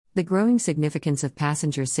The growing significance of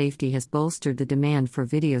passenger safety has bolstered the demand for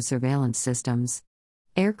video surveillance systems.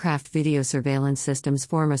 Aircraft video surveillance systems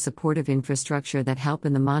form a supportive infrastructure that help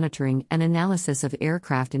in the monitoring and analysis of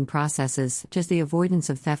aircraft in processes such as the avoidance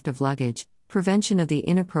of theft of luggage, prevention of the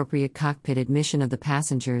inappropriate cockpit admission of the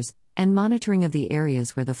passengers, and monitoring of the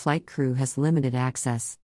areas where the flight crew has limited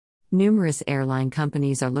access. Numerous airline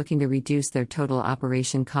companies are looking to reduce their total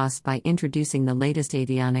operation costs by introducing the latest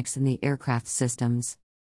avionics in the aircraft systems.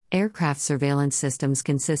 Aircraft surveillance systems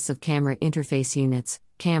consists of camera interface units,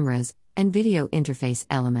 cameras, and video interface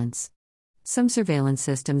elements. Some surveillance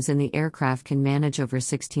systems in the aircraft can manage over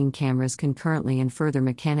 16 cameras concurrently and further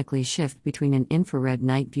mechanically shift between an infrared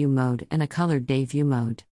night view mode and a colored day view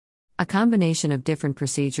mode. A combination of different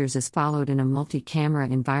procedures is followed in a multi-camera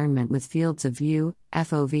environment with fields of view,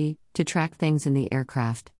 FOV, to track things in the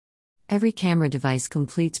aircraft. Every camera device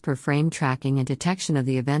completes per frame tracking and detection of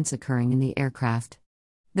the events occurring in the aircraft.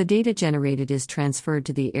 The data generated is transferred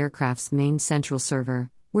to the aircraft's main central server,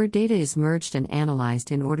 where data is merged and analyzed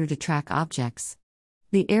in order to track objects.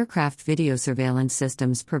 The aircraft video surveillance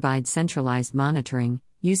systems provide centralized monitoring,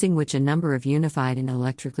 using which a number of unified and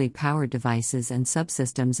electrically powered devices and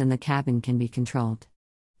subsystems in the cabin can be controlled.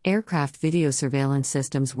 Aircraft video surveillance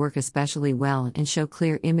systems work especially well and show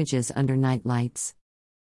clear images under night lights.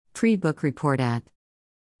 Pre-book report at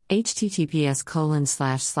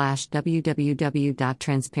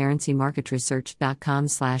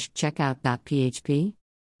https://www.transparencymarketresearch.com/checkout.php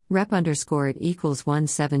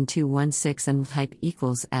Rep_it=17216 and type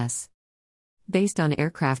 =S. Based on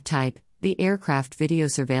aircraft type, the aircraft video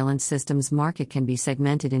surveillance systems market can be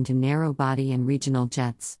segmented into narrow-body and regional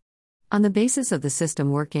jets. On the basis of the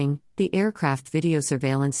system working, the aircraft video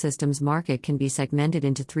surveillance systems market can be segmented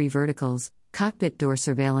into three verticals: cockpit door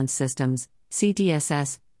surveillance systems,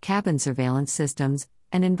 CDSS, cabin surveillance systems,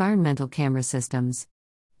 and environmental camera systems.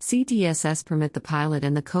 CDSS permit the pilot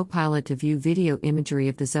and the co-pilot to view video imagery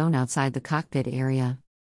of the zone outside the cockpit area.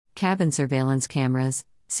 Cabin surveillance cameras,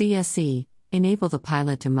 CSC, enable the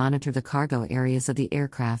pilot to monitor the cargo areas of the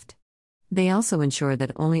aircraft. They also ensure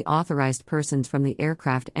that only authorized persons from the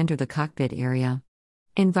aircraft enter the cockpit area.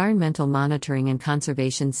 Environmental monitoring and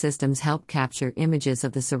conservation systems help capture images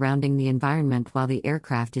of the surrounding the environment while the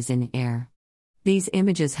aircraft is in air. These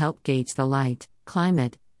images help gauge the light,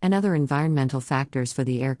 climate, and other environmental factors for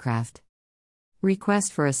the aircraft.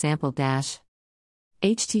 Request for a sample dash.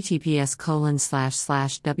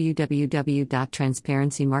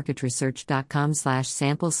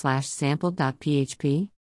 https://www.transparencymarketresearch.com/sample/sample.php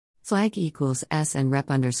Flag =S and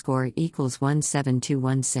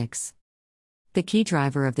rep_17216. The key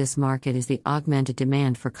driver of this market is the augmented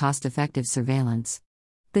demand for cost-effective surveillance.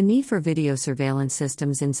 The need for video surveillance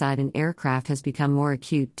systems inside an aircraft has become more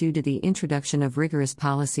acute due to the introduction of rigorous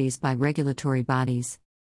policies by regulatory bodies.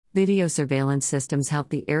 Video surveillance systems help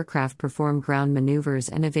the aircraft perform ground maneuvers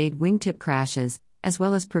and evade wingtip crashes, as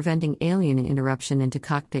well as preventing alien interruption into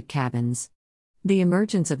cockpit cabins. The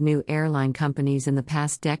emergence of new airline companies in the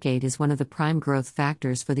past decade is one of the prime growth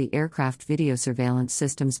factors for the aircraft video surveillance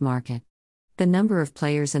systems market. The number of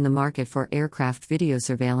players in the market for aircraft video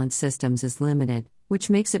surveillance systems is limited, which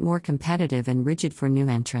makes it more competitive and rigid for new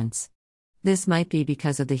entrants. This might be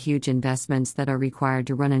because of the huge investments that are required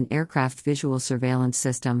to run an aircraft visual surveillance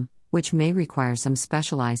system, which may require some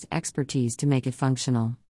specialized expertise to make it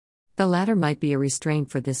functional. The latter might be a restraint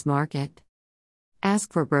for this market.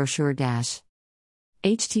 Ask for brochure dash.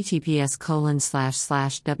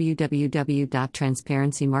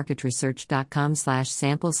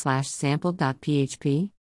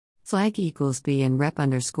 https://www.transparencymarketresearch.com/sample/sample.php Flag =B and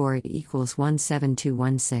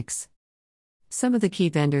rep_it=17216. Some of the key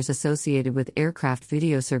vendors associated with aircraft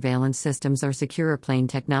video surveillance systems are Secure Plane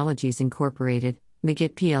Technologies Incorporated,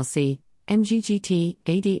 Megit plc, MGGT,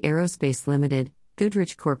 AD Aerospace Limited,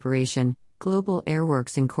 Goodrich Corporation, Global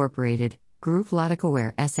Airworks Incorporated, Group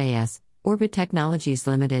Lotticaware SAS, Orbit Technologies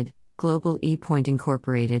Limited, Global ePoint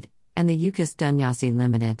Incorporated, and the Yukis Dunyasi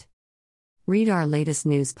Limited. Read our latest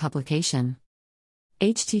news publication.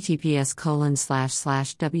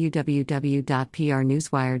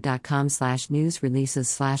 https://www.prnewswire.com/news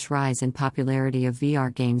releases/rise in popularity of VR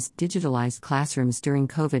games. Digitalized classrooms during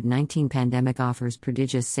COVID-19 pandemic offers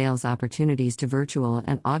prodigious sales opportunities to virtual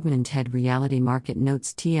and augmented reality market.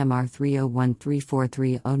 Notes TMR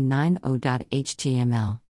 301343090.html